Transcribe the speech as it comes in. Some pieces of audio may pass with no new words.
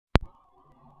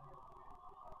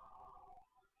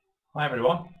Hi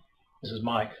everyone, this is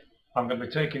Mike. I'm going to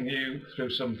be taking you through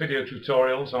some video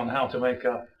tutorials on how to make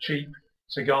a cheap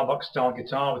cigar box style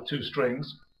guitar with two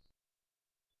strings.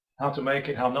 How to make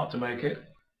it, how not to make it.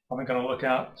 I'm going to look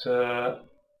at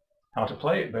how to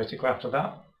play it basically after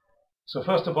that. So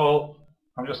first of all,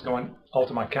 I'm just going to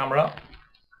alter my camera.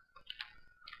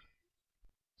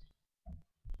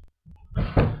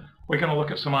 We're going to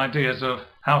look at some ideas of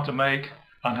how to make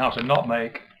and how to not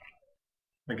make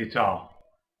the guitar.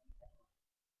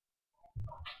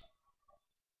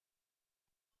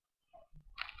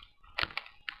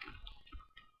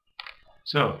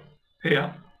 So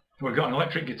here we've got an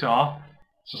electric guitar.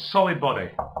 It's a solid body,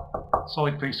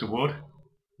 solid piece of wood,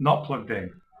 not plugged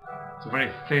in. It's a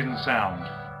very thin sound.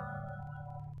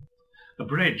 The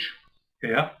bridge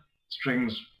here,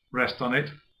 strings rest on it,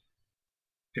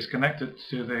 is connected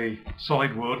to the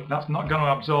solid wood. That's not going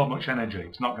to absorb much energy.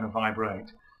 It's not going to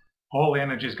vibrate. All the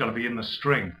energy is going to be in the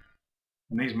string.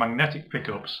 And these magnetic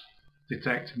pickups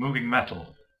detect moving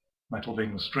metal. Metal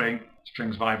being the string.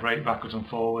 Strings vibrate backwards and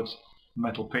forwards. The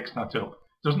metal picks that up.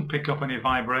 It doesn't pick up any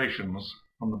vibrations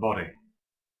from the body.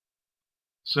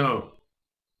 So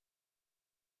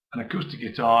an acoustic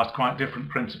guitar is quite a different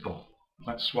principle.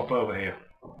 Let's swap over here.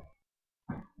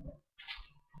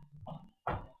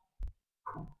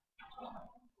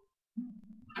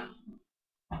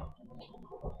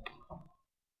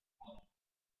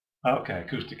 Okay,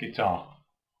 acoustic guitar.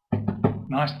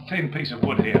 Nice thin piece of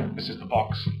wood here. This is the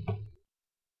box.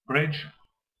 Bridge.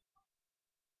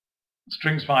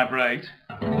 Strings vibrate.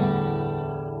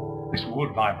 This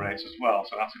wood vibrates as well,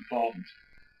 so that's important.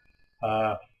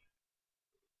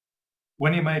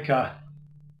 When you make a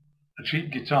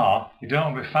cheap guitar, you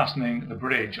don't want to be fastening the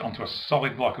bridge onto a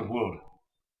solid block of wood.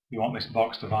 You want this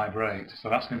box to vibrate. So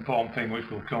that's an important thing which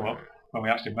will come up when we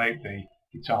actually make the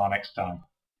guitar next time.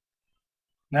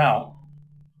 Now,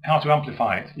 how to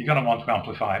amplify it? You're going to want to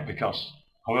amplify it because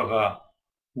however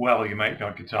well you make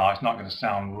your guitar, it's not going to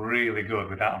sound really good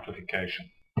without amplification.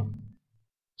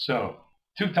 So,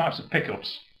 two types of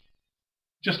pickups.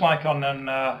 Just like on an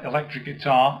electric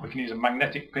guitar, we can use a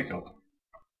magnetic pickup.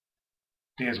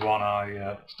 Here's one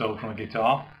I stole from a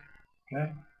guitar.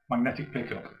 Okay, magnetic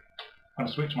pickup. I'm going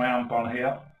to switch my amp on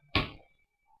here.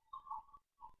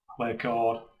 Play a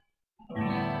chord.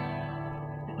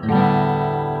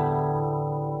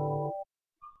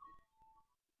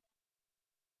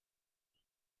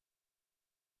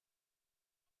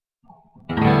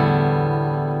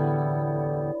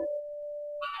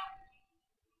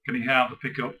 Can you hear how the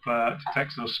pickup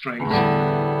detects those strings?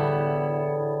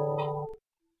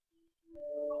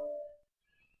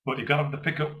 But you've got to have the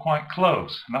pickup quite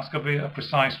close, and that's going to be a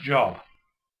precise job.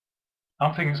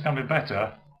 I'm thinking it's going to be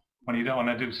better when you don't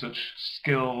want to do such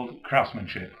skilled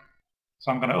craftsmanship.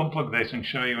 So I'm going to unplug this and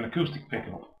show you an acoustic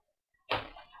pickup.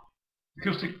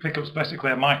 Acoustic pickup's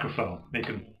basically a microphone you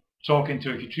can talk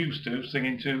into if you choose to, sing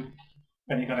into,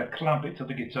 then you're going to clamp it to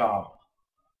the guitar.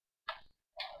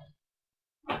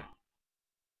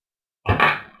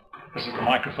 This is the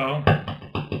microphone.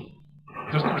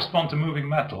 It doesn't respond to moving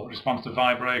metal, it responds to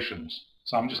vibrations.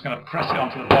 So I'm just going to press it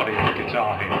onto the body of the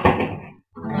guitar here.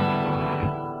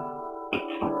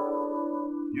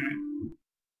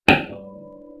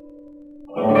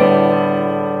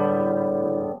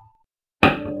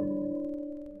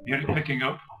 Hear it picking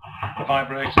up the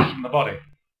vibrations from the body.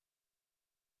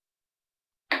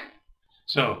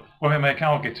 So when we make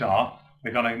our guitar,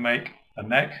 we're going to make a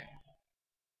neck.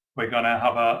 We're going to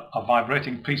have a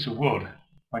vibrating piece of wood.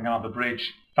 We're going to have the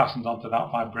bridge fastened onto that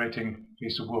vibrating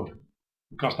piece of wood.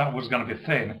 Because that wood's going to be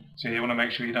thin, so you want to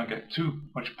make sure you don't get too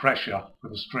much pressure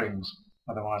with the strings,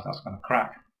 otherwise that's going to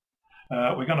crack.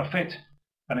 We're going to fit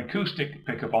an acoustic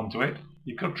pickup onto it.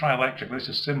 You could try electric, this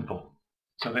is simple.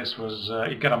 So this was,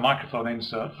 you get a microphone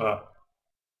insert for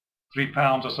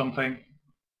 £3 or something.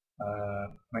 I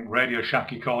think Radio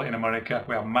Shack you call it in America.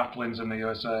 We have Maplins in the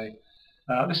USA.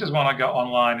 This is one I got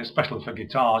online, especially for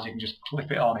guitars. You can just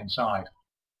clip it on inside.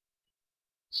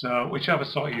 So whichever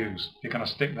sort you use, you're going to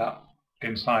stick that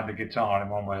inside the guitar in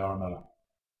one way or another.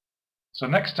 So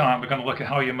next time we're going to look at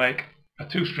how you make a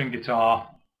two-string guitar.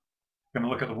 We're going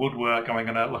to look at the woodwork, and we're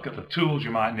going to look at the tools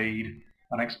you might need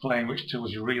and explain which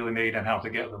tools you really need and how to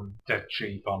get them dead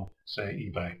cheap on, say,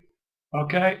 eBay.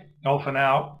 Okay, all for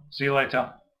now. See you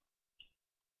later.